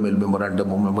ಮೆಮೊರಾಂಡಮ್ಗಳ ಮೇಲೆ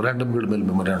ಮೆಮೊರಾಂಡಮ್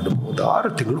ಒಂದು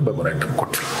 6 ತಿಂಗಳು ಮೆಮೊರಾಂಡಮ್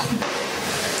ಕೊಟ್ವಿ.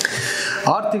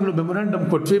 6 ತಿಂಗಳು ಮೆಮೊರಾಂಡಮ್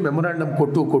ಕೊಟ್ವಿ. ಮೆಮೊರಾಂಡಮ್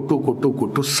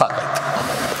ಕೊಟ್ಟು ಸಾಕಾಯ್ತು.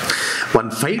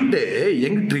 ಒಂದು 5 ಡೇ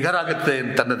ಹೆಂಗ್ ಟ್ರಿಗರ್ ಆಗುತ್ತೆ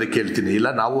ಅಂತ ಅನ್ನೋದಕ್ಕೆ ಹೇಳ್ತೀನಿ. ಇಲ್ಲ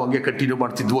ನಾವು ಹಂಗೆ ಕಂಟಿನ್ಯೂ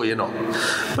ಮಾಡ್ತಿದ್ವೋ ಏನೋ,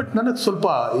 ಬಟ್ ನನಗೆ ಸ್ವಲ್ಪ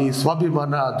ಈ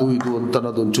ಸ್ವಾಭಿಮಾನ ಅದು ಇದು ಅಂತ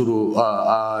ಅನ್ನೋದೊಂಚೂರು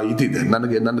ಇದಿದೆ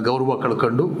ನನಗೆ. ನನ್ನ ಗೌರವ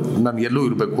ಕಳ್ಕೊಂಡು ನಾನು ಎಲ್ಲೂ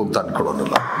ಇರಬೇಕು ಅಂತ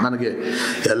ಅನ್ಕೊಳ್ಳೋನಲ್ಲ. ನನಗೆ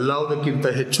ಎಲ್ಲದಕ್ಕಿಂತ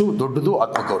ಹೆಚ್ಚು ದೊಡ್ಡದು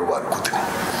ಆತ್ಮಗೌರವ ಅನ್ಕೋತೀನಿ.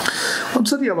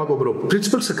 ಒಂದ್ಸರಿ ಯಾವಾಗ ಒಬ್ಬರು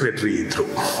ಪ್ರಿನ್ಸಿಪಲ್ ಸೆಕ್ರೆಟರಿ ಇದ್ರು.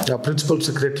 ಆ ಪ್ರಿನ್ಸಿಪಲ್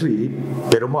ಸೆಕ್ರೆಟರಿ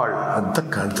ಪೆರುಮಾಳ್ ಅಂತ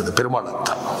ಕಾಣ್ತದೆ, ಪೆರುಮಾಳ್ ಅಂತ.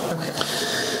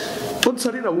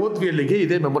 ಒಂದ್ಸರಿ ನಾವು ಓದ್ವಿ ಅಲ್ಲಿಗೆ,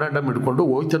 ಇದೇ ಮೆಮೊರಾಂಡಮ್ ಹಿಡ್ಕೊಂಡು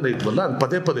ಹೋಯ್ತಾನೆ ಇದ್ವಲ್ಲ,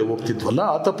 ಪದೇ ಪದೇ ಹೋಗ್ತಿದ್ವಲ್ಲ,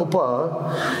 ಆತ ಪಾಪ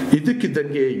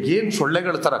ಇದಕ್ಕಿದ್ದಂಗೆ ಏನು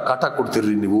ಸೊಳ್ಳೆಗಳ ಥರ ಕಾಟ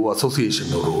ಕೊಡ್ತೀರಿ ನೀವು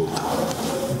ಅಸೋಸಿಯೇಷನ್ ಅವರು ಅಂತ.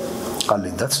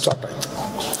 ಅಲ್ಲಿಂದ ಸ್ಟಾರ್ಟ್ ಆಯಿತು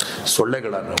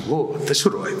ಸೊಳ್ಳೆಗಳ ನೋವು ಅಂತ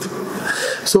ಶುರುವಾಯಿತು.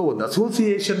 ಸೊ ಒಂದು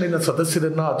ಅಸೋಸಿಯೇಷನ್ನಿನ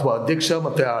ಸದಸ್ಯರನ್ನ ಅಥವಾ ಅಧ್ಯಕ್ಷ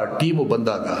ಮತ್ತು ಆ ಟೀಮು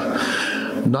ಬಂದಾಗ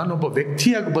ನಾನೊಬ್ಬ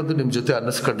ವ್ಯಕ್ತಿಯಾಗಿ ಬಂದು ನಿಮ್ಮ ಜೊತೆ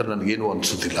ಅನ್ನಿಸ್ಕೊಂಡ್ರೆ ನನಗೇನು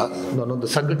ಅನಿಸೋದಿಲ್ಲ. ನಾನೊಂದು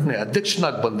ಸಂಘಟನೆ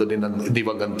ಅಧ್ಯಕ್ಷನಾಗಿ ಬಂದು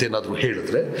ನೀವಾಗಂತೇನಾದರೂ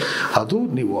ಹೇಳಿದ್ರೆ ಅದು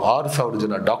ನೀವು 6,000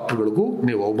 ಜನ ಡಾಕ್ಟರ್ಗಳಿಗೂ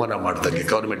ನೀವು ಅವಮಾನ ಮಾಡ್ದಂಗೆ,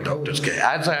 government ಡಾಕ್ಟರ್ಸ್ಗೆ.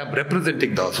 As I am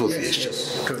representing the association,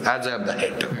 as I am the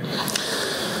head.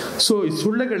 So ಈ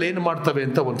ಸೊಳ್ಳೆಗಳು ಏನು ಮಾಡ್ತವೆ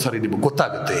ಅಂತ ಒಂದ್ಸಾರಿ ನಿಮಗೆ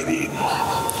ಗೊತ್ತಾಗುತ್ತೆ.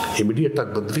 ಇಮಿಡಿಯೇಟ್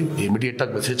ಆಗಿ ಬಂದ್ವಿ, ಇಮಿಡಿಯೇಟ್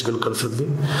ಆಗಿ ಮೆಸೇಜ್ಗಳು ಕಳಿಸಿದ್ವಿ.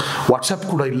 ವಾಟ್ಸಪ್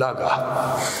ಕೂಡ ಇಲ್ಲ ಆಗ,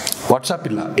 ವಾಟ್ಸಪ್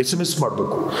ಇಲ್ಲ, SMS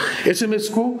ಮಾಡಬೇಕು.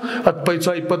 SMS-ಗೂ 10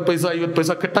 ಪೈಸಾ 20 ಪೈಸಾ 50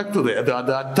 ಪೈಸಾ ಕಟ್ಟಾಗ್ತದೆ.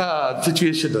 ಅದು ಅಂಥ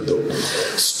ಸಿಚುವೇಶನ್ ಅದು.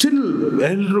 ಸ್ಟಿಲ್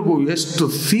ಎಲ್ರಿಗೂ ಎಷ್ಟು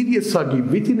ಸೀರಿಯಸ್ ಆಗಿ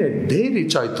ವಿತಿನ್ ಎ ಡೇ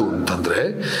ರೀಚ್ ಆಯಿತು ಅಂತಂದರೆ,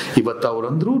 ಇವತ್ತು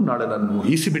ಅವರಂದ್ರು ನಾಳೆ ನಾನು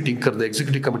EC meeting ಕರೆದೆ,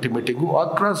 executive committee meeting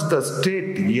across the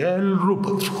state ಎಲ್ಲರೂ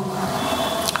ಬಂದರು.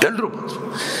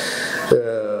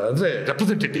 ಅಂದರೆ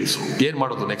ರೆಪ್ರೆಸೆಂಟೇಟಿವ್ಸ್ ಏನು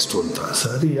ಮಾಡೋದು ನೆಕ್ಸ್ಟು ಅಂತ.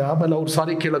 ಸರಿ, ಆಮೇಲೆ ಅವ್ರು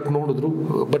ಸಾರಿ ಕೇಳಕ್ಕೆ ನೋಡಿದ್ರು,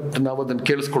 ಬಟ್ ನಾವು ಅದನ್ನು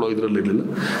ಕೇಳಿಸ್ಕೊಳ್ಳೋ ಇದರಲ್ಲಿರಲಿಲ್ಲ.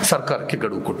 ಸರ್ಕಾರಕ್ಕೆ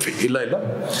ಗಡುವು ಕೊಟ್ವಿ. ಇಲ್ಲ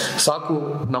ಸಾಕು,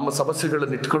 ನಮ್ಮ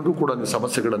ಸಮಸ್ಯೆಗಳನ್ನು ಇಟ್ಕೊಂಡು ಕೂಡ ನೀವು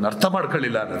ಸಮಸ್ಯೆಗಳನ್ನು ಅರ್ಥ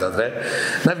ಮಾಡ್ಕೊಳ್ಳಿಲ್ಲ ಅನ್ನೋದಾದರೆ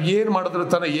ನಾವು ಏನು ಮಾಡಿದ್ರೆ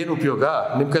ತಾನೇ ಏನು ಉಪಯೋಗ?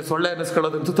 ನಿಮ್ಮ ಕೈ ಸೊಳ್ಳೆ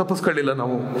ಅನ್ನಿಸ್ಕೊಳ್ಳೋದಂತೂ ತಪ್ಪಿಸ್ಕೊಳ್ಳಿಲ್ಲ.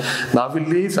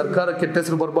 ನಾವಿಲ್ಲಿ ಸರ್ಕಾರ ಕೆಟ್ಟ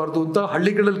ಹೆಸರು ಬರಬಾರ್ದು ಅಂತ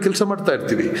ಹಳ್ಳಿಗಳಲ್ಲಿ ಕೆಲಸ ಮಾಡ್ತಾ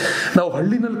ಇರ್ತೀವಿ. ನಾವು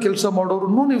ಹಳ್ಳಿನಲ್ಲಿ ಕೆಲಸ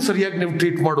ಮಾಡೋರನ್ನು ನೀವು ಸರಿಯಾಗಿ ನೀವು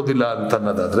ಟ್ರೀಟ್ ಮಾಡೋದಿಲ್ಲ ಅಂತ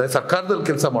ಅನ್ನೋದಾದರೆ, ಸರ್ಕಾರದಲ್ಲಿ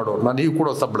ಕೆಲಸ ಮಾಡೋರು ನೀವು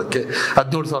ಕೊಡೋ ಸಂಬಳಕ್ಕೆ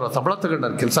 17,000 ಸಂಬಳ ತಗೊಂಡು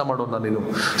ನಾನು ಕೆಲಸ ಮಾಡೋಣ, ನೀನು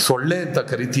ಸೊಳ್ಳೆ ಅಂತ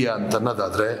ಕರಿತೀಯ ಅಂತ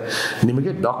ಅನ್ನೋದಾದ್ರೆ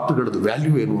ನಿಮಗೆ ಡಾಕ್ಟರ್ಗಳದ್ದು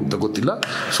ವ್ಯಾಲ್ಯೂ ಏನು ಅಂತ ಗೊತ್ತಿಲ್ಲ.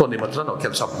 ಸೊ ನಿಮ್ಮ ಹತ್ರ ನಾವು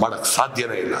ಕೆಲಸ ಮಾಡಕ್ಕೆ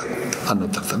ಸಾಧ್ಯನೇ ಇಲ್ಲ ಅನ್ನೋ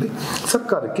ಥರದಲ್ಲಿ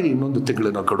ಸರ್ಕಾರಕ್ಕೆ ಇನ್ನೊಂದು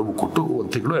ತಿಂಗಳಿನ ಗಡುವು ಕೊಟ್ಟು, 1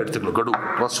 ತಿಂಗಳು 2 ತಿಂಗಳು ಗಡುವು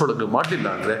ವರ್ಷದೊಳಗೆ ನೀವು ಮಾಡಲಿಲ್ಲ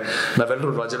ಅಂದರೆ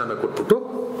ನಾವೆಲ್ಲರೂ ರಾಜೀನಾಮೆ ಕೊಟ್ಬಿಟ್ಟು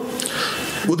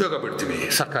ಉದ್ಯೋಗ ಬಿಡ್ತೀವಿ,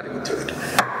 ಸರ್ಕಾರಿ ಉದ್ಯೋಗ.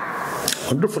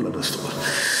 ವಂಡರ್ಫುಲ್ ಅನ್ನಿಸ್ತು.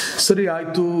 ಸರಿ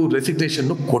ಆಯಿತು,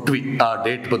 ರೆಸಿಗ್ನೇಷನ್ನು ಕೊಟ್ವಿ. ಆ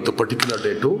ಡೇಟ್ ಬಂತು, particular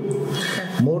date.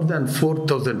 More than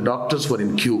 4,000 doctors were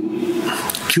in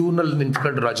ಕ್ಯೂನಲ್ಲಿ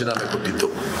ನಿಂತ್ಕೊಂಡು ರಾಜೀನಾಮೆ ಕೊಟ್ಟಿದ್ದು.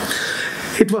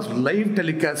 It was live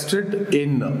telecasted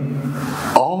in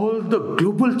all the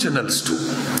global channels to.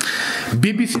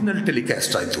 BBC-ನಲ್ಲಿ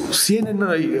telecast ಆಯಿತು,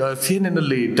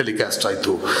 CNN-ನಲ್ಲಿ ಟೆಲಿಕಾಸ್ಟ್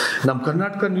ಆಯಿತು. ನಮ್ಮ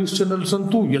ಕರ್ನಾಟಕ ನ್ಯೂಸ್ ಚಾನಲ್ಸ್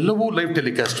ಅಂತೂ ಎಲ್ಲವೂ ಲೈವ್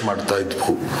ಟೆಲಿಕಾಸ್ಟ್ ಮಾಡ್ತಾ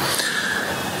ಇದ್ವು.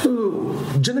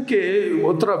 ಜನಕ್ಕೆ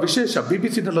ಒಂಥರ ವಿಶೇಷ.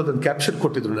 BBC-ನಲ್ಲಿ ಅದನ್ನು ಕ್ಯಾಪ್ಷನ್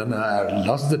ಕೊಟ್ಟಿದ್ರು, ನಾನು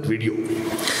ಲಾಸ್ಟ್ ದಟ್ ವಿಡಿಯೋ.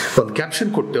 ಒಂದು ಕ್ಯಾಪ್ಷನ್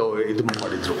ಕೊಟ್ಟು ಇದು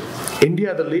ಮಾಡಿದ್ರು,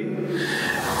 ಇಂಡಿಯಾದಲ್ಲಿ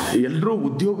ಎಲ್ಲರೂ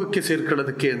ಉದ್ಯೋಗಕ್ಕೆ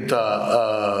ಸೇರ್ಕೊಳ್ಳೋದಕ್ಕೆ ಅಂತ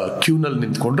ಕ್ಯೂನಲ್ಲಿ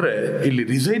ನಿಂತ್ಕೊಂಡ್ರೆ ಇಲ್ಲಿ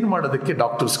ರಿಸೈನ್ ಮಾಡೋದಕ್ಕೆ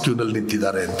ಡಾಕ್ಟರ್ಸ್ ಕ್ಯೂನಲ್ಲಿ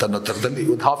ನಿಂತಿದ್ದಾರೆ ಅಂತ ಅನ್ನೋ ಥರದಲ್ಲಿ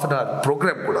ಒಂದು 1/2 hour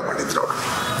ಪ್ರೋಗ್ರಾಮ್ ಕೂಡ ಮಾಡಿದ್ರು ಅವರು.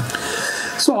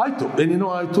 ಸೊ ಆಯಿತು, ಏನೇನೋ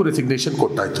ಆಯಿತು, ರೆಸಿಗ್ನೇಷನ್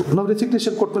ಕೊಟ್ಟಾಯಿತು. ನಾವು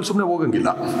ರೆಸಿಗ್ನೇಷನ್ ಕೊಟ್ಟಮೇಲೆ ಸುಮ್ಮನೆ ಹೋಗಂಗಿಲ್ಲ.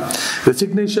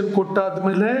 ರೆಸಿಗ್ನೇಷನ್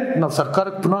ಕೊಟ್ಟಾದ್ಮೇಲೆ ನಾವು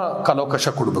ಸರ್ಕಾರಕ್ಕೆ ಪುನಃ ಕಾಲಾವಕಾಶ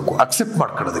ಕೊಡಬೇಕು ಅಕ್ಸೆಪ್ಟ್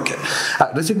ಮಾಡ್ಕೊಳ್ಳೋದಕ್ಕೆ.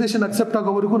 ರೆಸಿಗ್ನೇಷನ್ ಅಕ್ಸೆಪ್ಟ್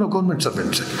ಆಗೋವರೆಗೂ ನಾವು ಗೌರ್ಮೆಂಟ್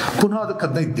ಸರ್ವೆಂಟ್ಸ್ ಪುನಃ ಅದಕ್ಕೆ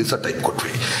 15 ದಿವಸ ಟೈಮ್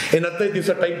ಕೊಟ್ವಿ. 15 ದಿವಸ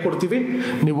ಟೈಮ್ ಕೊಡ್ತೀವಿ,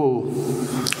 ನೀವು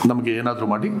ನಮಗೆ ಏನಾದರೂ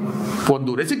ಮಾಡಿ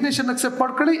ಒಂದು ರೆಸಿಗ್ನೇಷನ್ ಅಕ್ಸೆಪ್ಟ್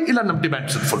ಮಾಡ್ಕೊಳ್ಳಿ, ಇಲ್ಲ ನಮ್ಮ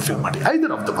ಡಿಮ್ಯಾಂಡ್ಸ್ ಫುಲ್ಫಿಲ್ ಮಾಡಿ,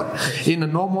 either of the one. In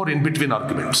no more in between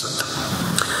arguments ಅಂತ.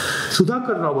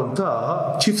 ಸುಧಾಕರ್ ರಾವ್ ಅಂತ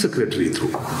ಚೀಫ್ ಸೆಕ್ರೆಟರಿ ಇದ್ರು.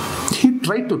 ಹಿ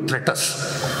ಟ್ರೈ ಟು ಥ್ರೆಟಸ್,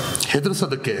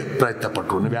 ಹೆದರಿಸೋದಕ್ಕೆ ಪ್ರಯತ್ನ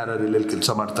ಪಟ್ಟರು. ನೀವು ಯಾರ್ಯಾರು ಎಲ್ಲೆಲ್ಲಿ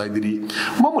ಕೆಲಸ ಮಾಡ್ತಾ ಇದ್ದೀರಿ,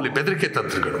 ಮಾಮೂಲಿ ಬೆದರಿಕೆ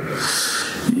ತಂತ್ರಗಳು.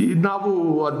 ನಾವು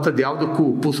ಅಂಥದ್ದು ಯಾವುದಕ್ಕೂ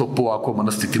ಉಪ್ಪು ಸೊಪ್ಪು ಹಾಕೋ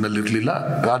ಮನಸ್ಥಿತಿನಲ್ಲಿರಲಿಲ್ಲ,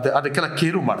 ಅದಕ್ಕೆಲ್ಲ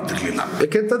ಕೇರು ಮಾಡ್ತಿರ್ಲಿಲ್ಲ.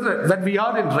 ಯಾಕೆಂತಂದ್ರೆ when we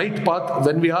are in right path,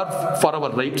 when we are for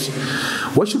our rights,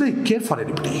 why should I care for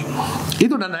anybody?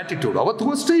 ಇದು ನನ್ನ ಆಟಿಟ್ಯೂಡ್, ಅವತ್ತು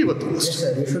ಅಷ್ಟೇ ಇವತ್ತು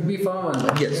ಅಷ್ಟೇ.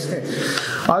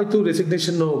 ಆಯಿತು,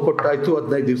 ರೆಸಿಗ್ನೇಷನ್ ಕೊಟ್ಟಾಯ್ತು.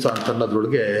 15 ದಿವಸ ಅಂತ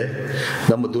ಅನ್ನೋದ್ರೊಳಗೆ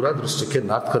ನಮ್ಮ ದುರಾದೃಷ್ಟಕ್ಕೆ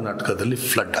ನಾರ್ತ್ ಕರ್ನಾಟಕದಲ್ಲಿ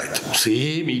ಫ್ಲಡ್ ಆಯಿತು.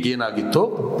 Same ಈಗೇನಾಗಿತ್ತೋ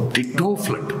ditto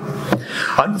flood.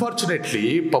 ಅನ್ಫಾರ್ಚುನೇಟ್ಲಿ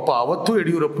ಪಾಪ ಅವತ್ತು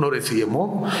ಯಡಿಯೂರಪ್ಪನವರೇ CM,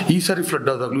 ಈ ಸಾರಿ ಫ್ಲಡ್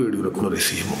ಆದಾಗಲೂ ಯಡಿಯೂರಪ್ಪನವರೇ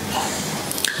CM.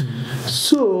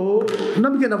 ಸೊ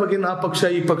ನಮಗೇನು ಆ ಪಕ್ಷ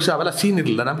ಈ ಪಕ್ಷ ಅವೆಲ್ಲ ಸೀನ್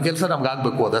ಇರಲಿಲ್ಲ. ನಮ್ಮ ಕೆಲಸ ನಮ್ಗೆ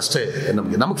ಆಗಬೇಕು, ಅದಷ್ಟೇ.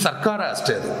 ನಮಗೆ ಸರ್ಕಾರ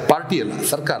ಅಷ್ಟೇ, ಅದು ಪಾರ್ಟಿ ಅಲ್ಲ,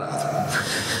 ಸರ್ಕಾರ.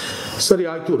 ಸರಿ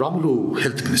ಆಯಿತು. Ramulu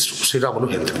health minister, Sriramulu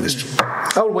health minister.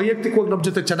 ಅವ್ರು ವೈಯಕ್ತಿಕವಾಗಿ ನಮ್ಮ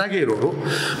ಜೊತೆ ಚೆನ್ನಾಗೇ ಇರೋರು.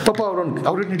 ಪಾಪ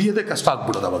ಅವ್ರನ್ನ ಹಿಡಿಯೋದೇ ಕಷ್ಟ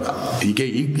ಆಗ್ಬಿಡೋದು ಅವಾಗ. ಈಗ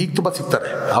ತುಂಬ ಸಿಗ್ತಾರೆ,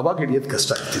 ಆವಾಗ ಹಿಡಿಯೋದು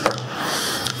ಕಷ್ಟ ಆಗ್ತಿತ್ತು.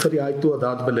 ಸರಿ ಆಯಿತು.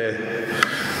 ಅದಾದಮೇಲೆ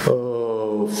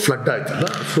ಫ್ಲಡ್ ಆಯ್ತಲ್ಲ.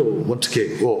 ಸೊ ಒನ್ಸ್ಗೆ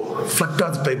ಫ್ಲಡ್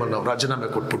ಆದ ಟೈಮಲ್ಲಿ ನಾವು ರಾಜೀನಾಮೆ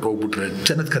ಕೊಟ್ಬಿಟ್ಟು ಹೋಗ್ಬಿಟ್ರೆ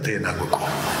ಜನದ ಕಥೆ ಏನಾಗಬೇಕು?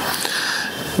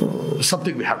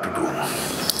 Something we have to do.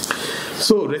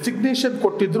 Resignation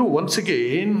ಕೊಟ್ಟಿದ್ರು. ಒನ್ಸಿಗೆ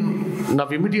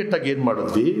ನಾವು ಇಮಿಡಿಯೇಟ್ ಆಗಿ ಏನು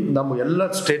ಮಾಡಿದ್ವಿ, ನಮ್ಮ ಎಲ್ಲ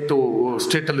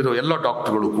ಸ್ಟೇಟಲ್ಲಿರೋ ಎಲ್ಲ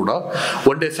ಡಾಕ್ಟರ್ಗಳು ಕೂಡ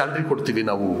 1 day ಸ್ಯಾಲ್ರಿ ಕೊಡ್ತೀವಿ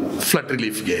ನಾವು ಫ್ಲಡ್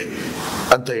ರಿಲೀಫ್ಗೆ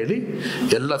ಅಂತ ಹೇಳಿ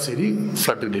ಎಲ್ಲ ಸೇರಿ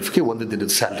ಫ್ಲಡ್ ರಿಲೀಫ್ಗೆ 1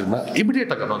 ದಿನದ ಸ್ಯಾಲ್ರಿನ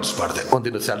ಇಮಿಡಿಯೇಟ್ ಆಗಿ ಅನೌನ್ಸ್ ಮಾಡಿದೆ. 1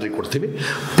 ದಿನ ಸ್ಯಾಲ್ರಿ ಕೊಡ್ತೀವಿ.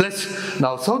 ಪ್ಲಸ್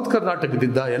ನಾವು ಸೌತ್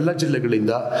ಕರ್ನಾಟಕದಿಂದ ಎಲ್ಲ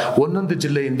ಜಿಲ್ಲೆಗಳಿಂದ ಒಂದೊಂದು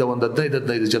ಜಿಲ್ಲೆಯಿಂದ ಒಂದು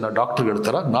 15 ಜನ ಡಾಕ್ಟರ್ಗಳ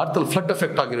ಥರ ನಾರ್ತಲ್ಲಿ ಫ್ಲಡ್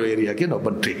ಎಫೆಕ್ಟ್ ಆಗಿರೋ ಏರಿಯಾಗೆ ನಾವು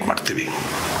ಬಂದು ಟ್ರೀಟ್ ಮಾಡ್ತೀವಿ.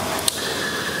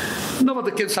 ನಾವು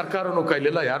ಅದಕ್ಕೆ ಸರ್ಕಾರನೂ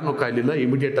ಕಾಯಲಿಲ್ಲ, ಯಾರನ್ನೂ ಕಾಯಲಿಲ್ಲ.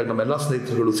 ಇಮಿಡಿಯೇಟ್ ಆಗಿ ನಮ್ಮೆಲ್ಲ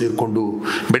ಸ್ನೇಹಿತರುಗಳು ಸೇರಿಕೊಂಡು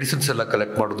ಮೆಡಿಸಿನ್ಸ್ ಎಲ್ಲ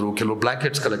ಕಲೆಕ್ಟ್ ಮಾಡಿದ್ರು, ಕೆಲವು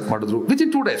ಬ್ಲಾಂಕೆಟ್ಸ್ ಕಲೆಕ್ಟ್ ಮಾಡಿದ್ರು.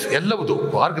 Within 2 days ಎಲ್ಲವುದು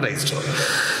organised.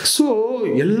 So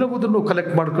ಎಲ್ಲವುದನ್ನು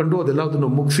collect ಮಾಡ್ಕೊಂಡು ಅದೆಲ್ಲದನ್ನು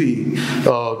ಮುಗಿಸಿ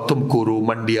ತುಮಕೂರು,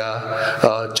 ಮಂಡ್ಯ,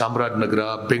 ಚಾಮರಾಜನಗರ,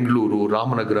 ಬೆಂಗಳೂರು,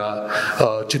 ರಾಮನಗರ,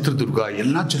 ಚಿತ್ರದುರ್ಗ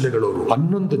ಎಲ್ಲ ಜಿಲ್ಲೆಗಳವರು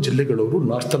 11 ಜಿಲ್ಲೆಗಳವರು,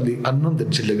 ನಾರ್ತಲ್ಲಿ 11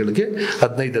 ಜಿಲ್ಲೆಗಳಿಗೆ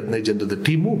 15 ಜನದ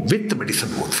ಟೀಮು ವಿತ್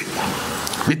ಮೆಡಿಸಿನ್ ಹೋದ್ವಿ.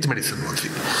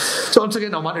 ಸೊ ಒಂದ್ಸಗೆ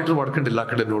ನಾವು ಮಾನಿಟರ್ ಮಾಡ್ಕೊಂಡು ಎಲ್ಲ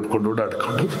ಕಡೆ ನೋಡ್ಕೊಂಡು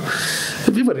ಓಡಾಡ್ಕೊಂಡು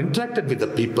we were ಇಂಟ್ರಾಕ್ಟೆಡ್ with the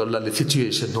people. ಅಲ್ಲಿ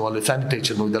ಸಿಚುವೇಶನ್ನು, ಅಲ್ಲಿ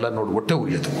ಸ್ಯಾನಿಟೇಷನ್ನು ಇದೆಲ್ಲ ನೋಡಿ ಹೊಟ್ಟೆ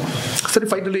ಉರಿಯೋದು. ಸರಿ,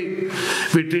 finally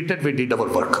we did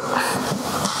hour work.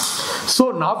 So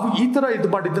ನಾವು ಈ ಥರ ಇದು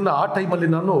ಮಾಡಿದ್ದನ್ನು ಆ ಟೈಮಲ್ಲಿ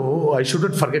ನಾನು I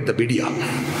shouldn't forget the media.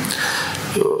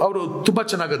 ಅವರು ತುಂಬ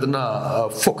ಚೆನ್ನಾಗಿ ಅದನ್ನು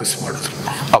ಫೋಕಸ್ ಮಾಡಿದ್ರು.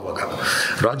 ಆವಾಗ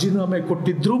ರಾಜೀನಾಮೆ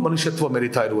ಕೊಟ್ಟಿದ್ರು ಮನುಷ್ಯತ್ವ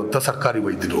ಮೆರಿತಾ ಇರುವಂಥ ಸರ್ಕಾರಿ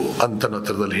ವೈದ್ಯರು ಅಂತ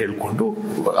ಥರದಲ್ಲಿ ಹೇಳ್ಕೊಂಡು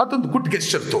ಅದೊಂದು ಗುಡ್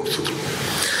ಗೆಸ್ಚರ್ ತೋರಿಸಿದ್ರು.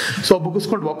 ಸೊ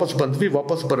ಮುಗಿಸ್ಕೊಂಡು ವಾಪಸ್ ಬಂದ್ವಿ.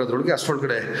 ವಾಪಸ್ ಬರೋದ್ರೊಳಗೆ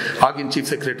ಅಷ್ಟರೊಳಗಡೆ ಆಗಿನ ಚೀಫ್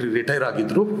ಸೆಕ್ರೆಟರಿ ರಿಟೈರ್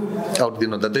ಆಗಿದ್ರು. ಅವ್ರದ್ದು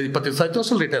ಇನ್ನೊಂದು 15-20 ದಿವಸ ಆಯಿತು,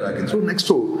 ಅಷ್ಟರಲ್ಲಿ ರಿಟೈರ್ ಆಗಿದ್ರು.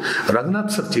 Next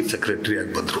Ranganath sir chief secretary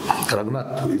ಆಗಿ ಬಂದರು.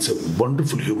 Ranganath it's A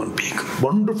wonderful human being,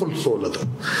 wonderful ಸೋಲ್ ಅದು.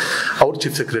 ಅವ್ರು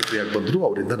ಚೀಫ್ ಸೆಕ್ರೆಟರಿ ಆಗಿ ಬಂದರು.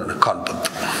 ಅವರಿಂದ ನನಗೆ ಕಾಲ್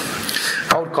ಬಂತು.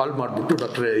 ಅವ್ರು ಕಾಲ್ ಮಾಡಿಬಿಟ್ಟು,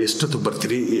 ಡಾಕ್ಟ್ರೇ ಎಷ್ಟೊತ್ತಿಗೆ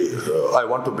ಬರ್ತೀರಿ, I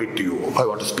want to meet you, I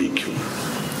want to speak you.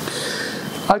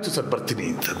 ಆಯಿತು ಸರ್ ಬರ್ತೀನಿ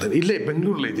ಅಂತಂದ್ರೆ, ಇಲ್ಲೇ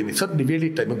ಬೆಂಗಳೂರಲ್ಲೇ ಇದ್ದೀನಿ ಸರ್, ನೀವು ಹೇಳಿ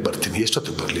ಟೈಮಿಗೆ ಬರ್ತೀನಿ,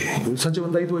 ಎಷ್ಟೊತ್ತಿಗೆ ಬರಲಿ, ಸಂಜೆ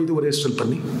ಒಂದು 5-5:30 ಅಷ್ಟರಲ್ಲಿ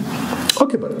ಬನ್ನಿ.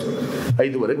 ಓಕೆ ಬರ್ತೀನಿ.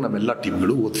 5:30ಗೆ ನಮ್ಮೆಲ್ಲ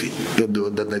ಟೀಮ್ಗಳು ಹೋದ್ವಿ, ಒಂದು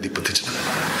 15-20 ಜನ.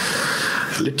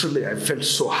 Literally I felt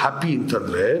so happy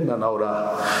ಅಂತಂದರೆ, ನಾನು ಅವರ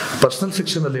ಪರ್ಸನಲ್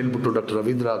ಸೆಕ್ಷನಲ್ಲಿ ಹೇಳ್ಬಿಟ್ಟು ಡಾಕ್ಟರ್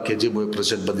ರವೀಂದ್ರ KJMOA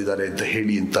ಪ್ರೆಸಿಡೆಂಟ್ ಬಂದಿದ್ದಾರೆ ಅಂತ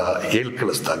ಹೇಳಿ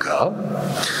ಕಳಿಸಿದಾಗ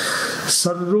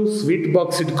ಸರ್ರು ಸ್ವೀಟ್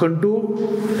ಬಾಕ್ಸ್ ಇಟ್ಕೊಂಡು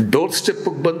ಡೋರ್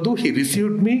ಸ್ಟೆಪ್ಗೆ ಬಂದು ಹಿ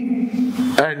ರಿಸೀವ್ಡ್ ಮೀ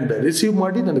ಆ್ಯಂಡ್ ರಿಸೀವ್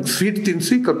ಮಾಡಿ ನನಗೆ ಸ್ವೀಟ್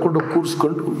ತಿನ್ನಿಸಿ ಕರ್ಕೊಂಡೋಗಿ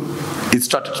ಕೂರಿಸ್ಕೊಂಡು it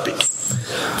started speaking.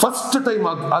 First time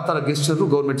ಆ ಥರ ಗೆಸ್ಟರು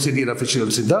ಗೌರ್ಮೆಂಟ್ ಸೀನಿಯರ್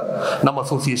ಅಫಿಷಿಯಲ್ಸಿಂದ ನಮ್ಮ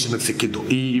ಅಸೋಸಿಯೇಷನ್ಗೆ ಸಿಕ್ಕಿದ್ದು.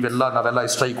 ನಾವೆಲ್ಲ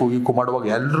ಸ್ಟ್ರೈಕ್ ಹೋಗಿ ಮಾಡುವಾಗ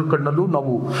ಎಲ್ಲರ ಕಣ್ಣಲ್ಲೂ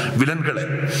ನಾವು ವಿಲನ್ಗಳೇ.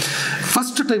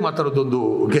 ಫಸ್ಟ್ ಟೈಮ್ ಆ ಥರದ್ದೊಂದು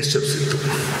ಗೆಸ್ಟರ್ಸ್ ಇತ್ತು.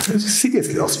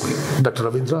 Seriously ಆಸ್ಮಿ doctor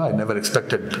Ravindra, I never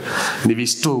expected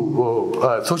ನೀವಿಷ್ಟು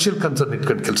social concern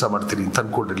ಇಟ್ಕೊಂಡು ಕೆಲಸ ಮಾಡ್ತೀರಿ ಅಂತ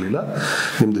ಅಂದ್ಕೊಂಡಿರಲಿಲ್ಲ.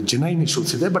 ನಿಮ್ಮದು ಜೆನ್ಯೂನ್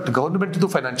ಇಶ್ಯೂಸ್ ಇದೆ, ಬಟ್ ಗೌರ್ಮೆಂಟ್ದು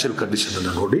ಫೈನಾನ್ಷಿಯಲ್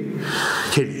ಕಂಡೀಷನನ್ನು ನೋಡಿ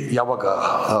ಹೇಳಿ ಯಾವಾಗ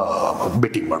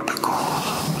ಮೀಟಿಂಗ್ ಮಾಡಬೇಕು.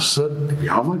 ಸರ್ ನೀವು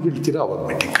ಯಾವಾಗ ಹೇಳ್ತೀರಾ ಅವಾಗ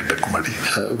ಮೀಟಿಂಗ್ ಕಂಡಕ್ಟ್ ಮಾಡಿ,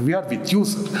 we are with you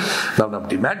sir. ನಾವು ನಮ್ಮ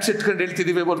ಡಿಮ್ಯಾಂಡ್ಸ್ ಇಟ್ಕೊಂಡು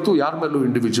ಹೇಳ್ತಿದ್ದೀವಿ ಹೊರತು ಯಾರ ಮೇಲೂ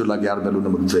ಇಂಡಿವಿಜುವಲ್ ಆಗಿ ಯಾರ ಮೇಲೂ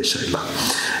ನಮಗೆ ದ್ವೇಷ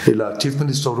ಇಲ್ಲ. ಚೀಫ್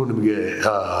ಮಿನಿಸ್ಟರ್ ಅವರು ನಿಮಗೆ,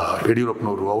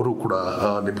 ಯಡಿಯೂರಪ್ಪನವರು ಅವರು ಕೂಡ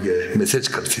ನಿಮಗೆ ಮೆಸೇಜ್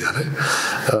ಕಳಿಸಿದ್ದಾರೆ,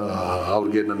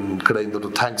 ಅವ್ರಿಗೆ ನನ್ನ ಕಡೆಯಿಂದ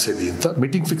ಥ್ಯಾಂಕ್ಸ್ ಹೇಳಿ ಅಂತ,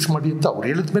 ಮೀಟಿಂಗ್ ಫಿಕ್ಸ್ ಮಾಡಿ ಅಂತ ಅವ್ರು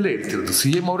ಹೇಳಿದ ಮೇಲೆ ಹೇಳ್ತಿರೋದು.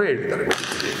 CM ಅವರೇ ಹೇಳಿದ್ದಾರೆ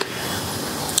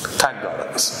ಥ್ಯಾಂಕ್ ಗಾಡ್.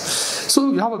 ಸೊ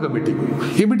ಯಾವಾಗ ಮೀಟಿಂಗು?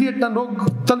 ಇಮಿಡಿಯೇಟ್ ನಾನು ಹೋಗಿ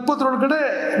ತಲುಪೋದ್ರೊಳಗಡೆ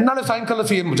ನಾಳೆ ಸಾಯಂಕಾಲ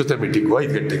CM ಜೊತೆ ಮೀಟಿಂಗು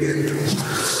 5 ಗಂಟೆಗೆ ಅಂತ.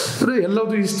 ಅಂದರೆ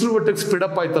ಎಲ್ಲದು ಇಷ್ಟರ ಒಟ್ಟಿಗೆ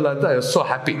ಸ್ಪೀಡಪ್ ಆಯ್ತಲ್ಲ ಅಂತ ಸೊ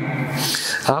ಹ್ಯಾಪಿ.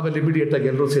 ಆಮೇಲೆ ಇಮಿಡಿಯೇಟ್ ಆಗಿ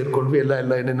ಎಲ್ಲರೂ ಸೇರ್ಕೊಂಡ್ವಿ.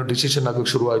 ಎಲ್ಲ ಏನೇನೋ ಡಿಸಿಷನ್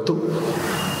ಆಗೋಕ್ಕೆ ಶುರು ಆಯಿತು.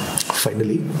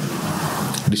 Finally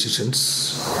decisions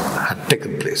had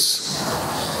taken place.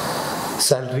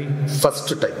 Salary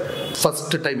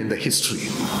first time in the history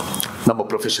ನಮ್ಮ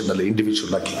ಪ್ರೊಫೆಷನಲ್ಲಿ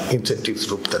ಇಂಡಿವಿಜುವಲ್ ಆಗಿ ಇನ್ಸೆಂಟಿವ್ಸ್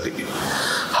ರೂಪದಲ್ಲಿ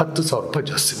 10,000 ರೂಪಾಯಿ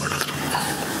ಜಾಸ್ತಿ ಮಾಡಿದ್ರು.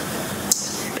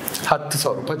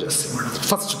 10,000 ರೂಪಾಯಿ ಜಾಸ್ತಿ ಮಾಡಿದ್ರು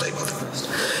ಫಸ್ಟ್ ಟೈಮ್. ಅದು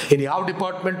ಇನ್ನು ಯಾವ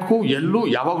ಡಿಪಾರ್ಟ್ಮೆಂಟ್ಗೂ ಎಲ್ಲೂ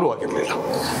ಯಾವಾಗಲೂ ಆಗಿರಲಿಲ್ಲ.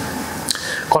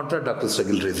 ಕಾಂಟ್ರಾಕ್ಟ್ ಡಾಕ್ಟರ್ಸ್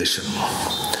ರೆಗ್ಯುಲರೈಸೇಷನ್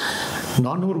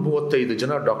 435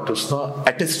 ಜನ ಡಾಕ್ಟರ್ಸ್ನ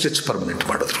ಅಟೆಸ್ಟೆಡ್ ಪರ್ಮನೆಂಟ್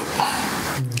ಮಾಡಿದ್ರು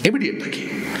ಇಮಿಡಿಯೇಟ್ ಆಗಿ.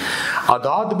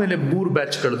 ಅದಾದಮೇಲೆ 3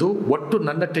 ಬ್ಯಾಚ್ಗಳದು ಒಟ್ಟು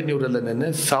ನನ್ನ ಟೆನ್ಯೂರಲ್ಲೇ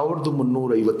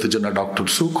 1350 ಜನ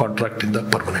ಡಾಕ್ಟರ್ಸು ಕಾಂಟ್ರಾಕ್ಟಿಂದ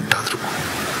ಪರ್ಮನೆಂಟ್ ಆದರು.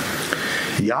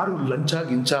 ಯಾರು ಲಂಚ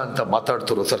ಗಿಂಚ ಅಂತ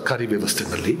ಮಾತಾಡ್ತಾರೋ ಸರ್ಕಾರಿ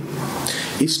ವ್ಯವಸ್ಥೆನಲ್ಲಿ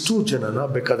ಇಷ್ಟು ಜನನ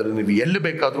ಬೇಕಾದರೆ ನೀವು ಎಲ್ಲಿ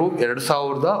ಬೇಕಾದರೂ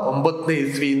 2009ನೇ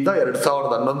ಇಸ್ವಿಯಿಂದ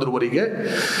 2011ರವರೆಗೆ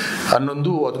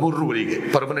 11-13ರವರೆಗೆ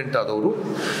ಪರ್ಮನೆಂಟ್ ಆದವರು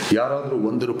ಯಾರಾದರೂ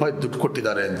 ₹1 ದುಡ್ಡು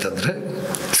ಕೊಟ್ಟಿದ್ದಾರೆ ಅಂತಂದರೆ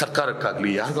ಸರ್ಕಾರಕ್ಕಾಗಲಿ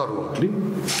ಯಾರಿಗಾರು ಆಗಲಿ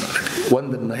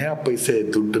 1 ನಯಾ ಪೈಸೆ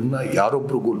ದುಡ್ಡನ್ನು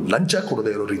ಯಾರೊಬ್ರಿಗೂ ಲಂಚ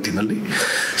ಕೊಡದೇ ಇರೋ ರೀತಿಯಲ್ಲಿ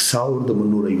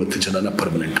 1350 ಜನನ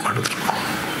ಪರ್ಮನೆಂಟ್ ಮಾಡಿದ್ರು.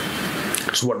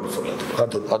 It's wonderful.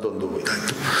 ಅದೊಂದು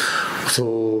ಇದಾಯಿತು. ಸೊ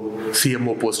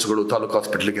CMO ಪೋಸ್ಟ್ಗಳು ತಾಲೂಕು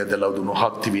ಹಾಸ್ಪಿಟ್ಲಿಗೆ ಅದೆಲ್ಲದನ್ನು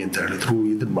ಹಾಕ್ತೀವಿ ಅಂತ ಹೇಳಿದ್ರು,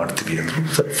 ಇದನ್ನು ಮಾಡ್ತೀವಿ ಅಂದರು.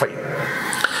 ಸರಿ ಫೈನ್.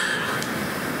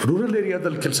 ರೂರಲ್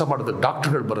ಏರಿಯಾದಲ್ಲಿ ಕೆಲಸ ಮಾಡಿದ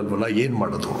ಡಾಕ್ಟರ್ಗಳು ಬರಲ್ವಲ್ಲ, ಏನು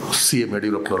ಮಾಡೋದು? CM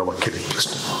ಯಡಿಯೂರಪ್ಪನವರ ಕೇಳಿದ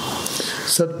ಪ್ರಶ್ನೆ.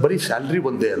 ಸರ್ ಬರೀ ಸ್ಯಾಲ್ರಿ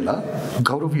ಒಂದೇ ಅಲ್ಲ,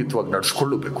 ಗೌರವಯುತವಾಗಿ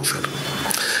ನಡೆಸ್ಕೊಳ್ಳಬೇಕು ಸರ್.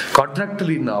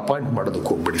 ಕಾಂಟ್ರಾಕ್ಟಲ್ಲಿ ಇನ್ನು ಅಪಾಯಿಂಟ್ ಮಾಡೋದಕ್ಕೆ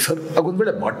ಹೋಗ್ಬೇಡಿ ಸರ್. ಆಗೊಂದು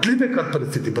ವೇಳೆ ಮಾಡಲೇಬೇಕಾದ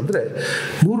ಪರಿಸ್ಥಿತಿ ಬಂದರೆ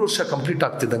 3 ವರ್ಷ ಕಂಪ್ಲೀಟ್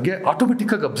ಆಗ್ತಿದ್ದಂಗೆ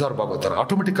ಆಟೋಮೆಟಿಕ್ಕಾಗಿ ಅಬ್ಸಾರ್ಬ್ ಆಗೋ ಥರ,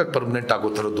 ಆಟೋಮೆಟಿಕ್ಕಾಗಿ ಪರ್ಮನೆಂಟ್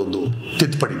ಆಗೋ ಥರದ್ದೊಂದು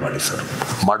ತಿದ್ದುಪಡಿ ಮಾಡಿ ಸರ್.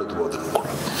 ಮಾಡಿದ್ರು ಅದನ್ನು ಕೂಡ.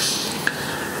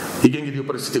 ಈಗ ಹೆಂಗಿದೆಯೋ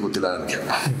ಪರಿಸ್ಥಿತಿ ಗೊತ್ತಿಲ್ಲ ನನಗೆ.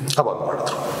 ಅವಾಗ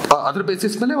ಮಾಡಿದ್ರು. ಅದ್ರ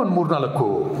ಬೇಸಿಸ್ ಮೇಲೆ ಒಂದು 3-4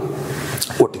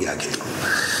 ಒಟ್ಟಿಗೆ ಆಗಿತ್ತು.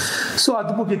 ಸೊ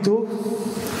ಅದು ಮುಗೀತು.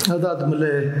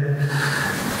 ಅದಾದಮೇಲೆ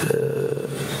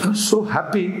ಸೊ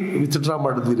ಹ್ಯಾಪಿ ವಿತ್ಡ್ರಾ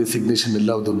ಮಾಡಿದ್ವಿ ರೆಸಿಗ್ನೇಷನ್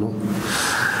ಎಲ್ಲದನ್ನು.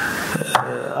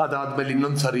 ಅದಾದ್ಮೇಲೆ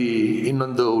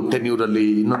ಇನ್ನೊಂದು ಟೆನ್ಯೂರಲ್ಲಿ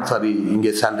ಇನ್ನೊಂದು ಸಾರಿ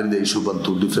ಹಿಂಗೆ ಸ್ಯಾಲ್ರಿದ ಇಶ್ಯೂ ಬಂತು,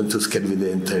 ಡಿಫ್ರೆನ್ಸಸ್ ಕೆಲವಿದೆ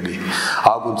ಅಂತ ಹೇಳಿ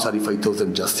ಆಗೊಂದು ಸಾರಿ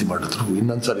 5,000 ಜಾಸ್ತಿ ಮಾಡಿದ್ರು.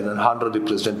 ಇನ್ನೊಂದು ಸಾರಿ ನಾನು ಹಾನರರಿ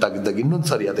ಪ್ರೆಸಿಡೆಂಟ್ ಆಗಿದ್ದಾಗ ಇನ್ನೊಂದು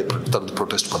ಸಾರಿ ಅದೇ ಥರದ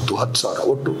ಪ್ರೊಟೆಸ್ಟ್ ಬಂತು. 10,000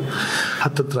 ಒಟ್ಟು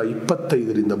ಹತ್ತತ್ರ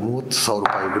 25,000 to 30,000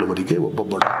 ರೂಪಾಯಿಗಳವರೆಗೆ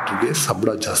ಒಬ್ಬೊಬ್ಬ ಡಾಕ್ಟರ್ಗೆ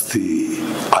ಸಂಬಳ ಜಾಸ್ತಿ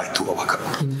ಆಯಿತು. ಅವಾಗ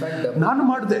ನಾನು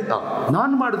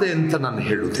ಮಾಡಿದೆ ಅಂತ ನಾನು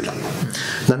ಹೇಳುವುದಿಲ್ಲ.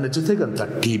 ನನ್ನ ಜೊತೆಗಂತ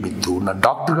ಟೀಮ್ ಇತ್ತು, ನನ್ನ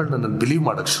ಡಾಕ್ಟರ್ಗಳು ನನ್ನನ್ನು ಬಿಲೀವ್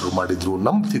ಮಾಡೋಕ್ಕೆ ಶುರು ಮಾಡಿದ್ರು,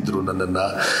 ನಂಬ್ತಿದ್ರು ನನ್ನನ್ನು.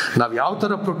 ನಾವು ಯಾವ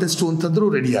ಥರ ಪ್ರೊಟೆಸ್ಟು ಅಂತಂದ್ರೂ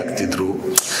ರೆಡಿ ಆಗ್ತಿದ್ರು.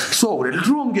 ಸೊ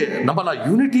ಅವರೆಲ್ಲರೂ ಹಂಗೆ ನಮ್ಮಲ್ಲ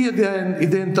ಯೂನಿಟಿ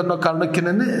ಇದೆ ಅಂತ ಅನ್ನೋ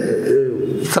ಕಾರಣಕ್ಕೇನೆ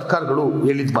ಸರ್ಕಾರಗಳು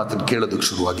ಹೇಳಿದ ಮಾತನ್ನು ಕೇಳೋದಕ್ಕೆ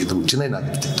ಶುರುವಾಗಿದ್ರು. ಜನ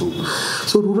ಏನಾಗ್ತಿತ್ತು,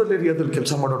 ಸೊ ರೂರಲ್ ಏರಿಯಾದಲ್ಲಿ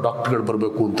ಕೆಲಸ ಮಾಡೋ ಡಾಕ್ಟರ್ಗಳು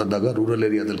ಬರಬೇಕು ಅಂತಂದಾಗ ರೂರಲ್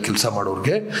ಏರಿಯಾದಲ್ಲಿ ಕೆಲಸ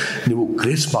ಮಾಡೋರಿಗೆ ನೀವು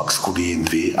ಗ್ರೇಸ್ ಮಾರ್ಕ್ಸ್ ಕೊಡಿ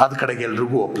ಅಂದ್ವಿ. ಅದ ಕಡೆಗೆ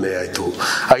ಎಲ್ರಿಗೂ ಅಪ್ಲೈ ಆಯಿತು.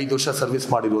 5 ವರ್ಷ ಸರ್ವಿಸ್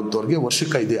ಮಾಡಿರುವಂಥವ್ರಿಗೆ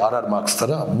ವರ್ಷಕ್ಕೆ 5 RR ಮಾರ್ಕ್ಸ್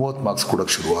ಥರ 30 ಮಾರ್ಕ್ಸ್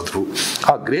ಕೊಡೋಕ್ಕೆ ಶುರುವಾದರು.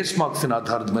 ಆ ಗ್ರೇಸ್ ಮಾರ್ಕ್ಸಿನ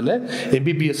ಆಧಾರದ ಮೇಲೆ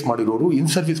MBBS ಮಾಡಿರೋರು ಇನ್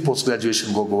ಸರ್ವಿಸ್ ಪೋಸ್ಟ್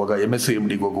ಗ್ರಾಜುಯೇಷನ್ಗೆ ಹೋಗುವಾಗ, MSc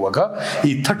MDಗೆ ಹೋಗುವಾಗ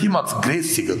ಈ 30 ಮಾರ್ಕ್ಸ್ ಗ್ರೇಸ್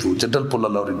ಸಿಗೋದು. ಜನರಲ್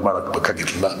ಪೋಲಲ್ಲಿ ಅವ್ರು ಇದು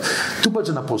ಮಾಡೋಕ್ಕಾಗಿರಲಿಲ್ಲ. ತುಂಬ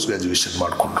ಜನ ಪೋಸ್ಟ್ ಗ್ರಾಜುಯೇಷನ್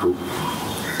ಮಾಡಿಕೊಂಡ್ರು.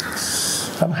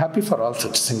 I am happy for all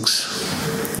such things.